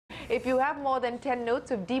If you have more than 10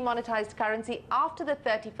 notes of demonetized currency after the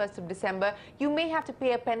 31st of December, you may have to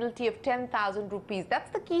pay a penalty of 10,000 rupees. That's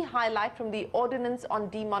the key highlight from the Ordinance on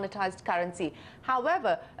demonetized currency.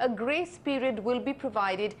 However, a grace period will be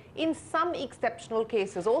provided in some exceptional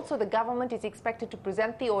cases. Also, the government is expected to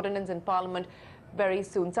present the ordinance in Parliament very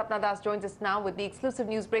soon. Sapna joins us now with the exclusive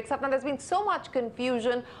news break. Sapna, there's been so much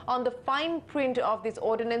confusion on the fine print of this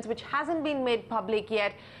ordinance, which hasn't been made public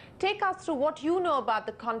yet. Take us through what you know about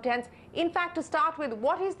the contents. In fact, to start with,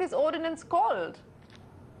 what is this ordinance called?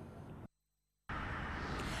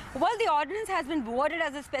 Well, the ordinance has been worded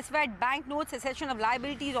as a specified banknote cessation of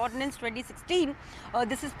liabilities ordinance 2016.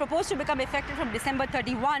 This is proposed to become effective from December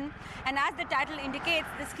 31. And as the title indicates,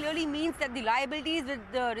 this clearly means that the liabilities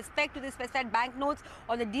with respect to the specified banknotes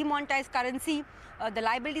or the demonetized currency, the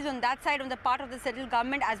liabilities on that side on the part of the central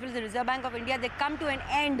government as well as the Reserve Bank of India, they come to an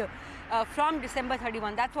end from December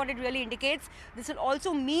 31. That's what it really indicates. This will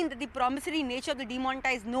also mean that the promissory nature of the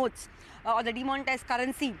demonetized notes or the demonetized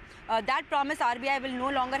currency, that promise RBI will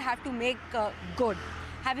no longer have to make good.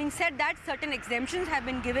 Having said that, certain exemptions have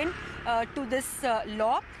been given to this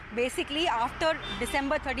law. Basically, after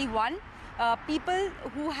December 31, people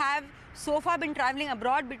who have so far been traveling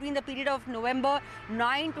abroad between the period of November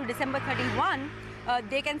 9 to December 31,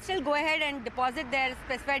 they can still go ahead and deposit their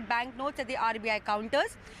specified banknotes at the RBI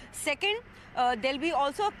counters. Second, there will be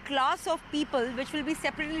also a class of people which will be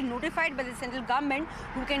separately notified by the central government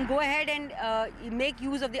who can go ahead and make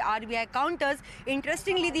use of the RBI counters.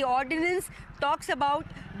 Interestingly, the ordinance talks about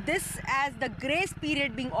this as the grace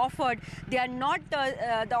period being offered. They are not,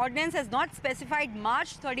 the ordinance has not specified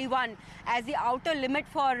March 31 as the outer limit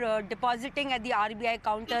for depositing at the RBI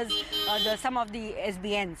counters some of the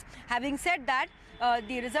SBNs. Having said that,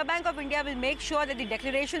 the Reserve Bank of India will make sure that the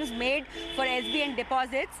declarations made for SBN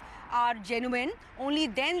deposits are genuine. Only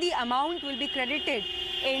then the amount will be credited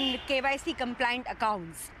in KYC compliant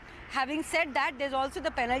accounts. Having said that, there's also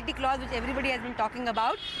the penalty clause which everybody has been talking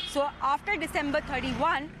about. So after December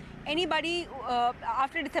 31, anybody,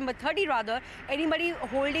 after December 30 rather, anybody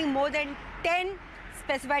holding more than 10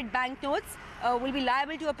 specified banknotes will be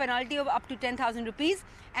liable to a penalty of up to 10,000 rupees.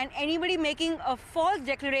 And anybody making a false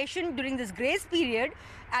declaration during this grace period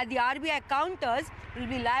at the RBI counters will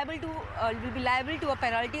be liable to a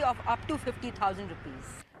penalty of up to 50,000 rupees.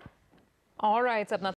 All right, Sapna.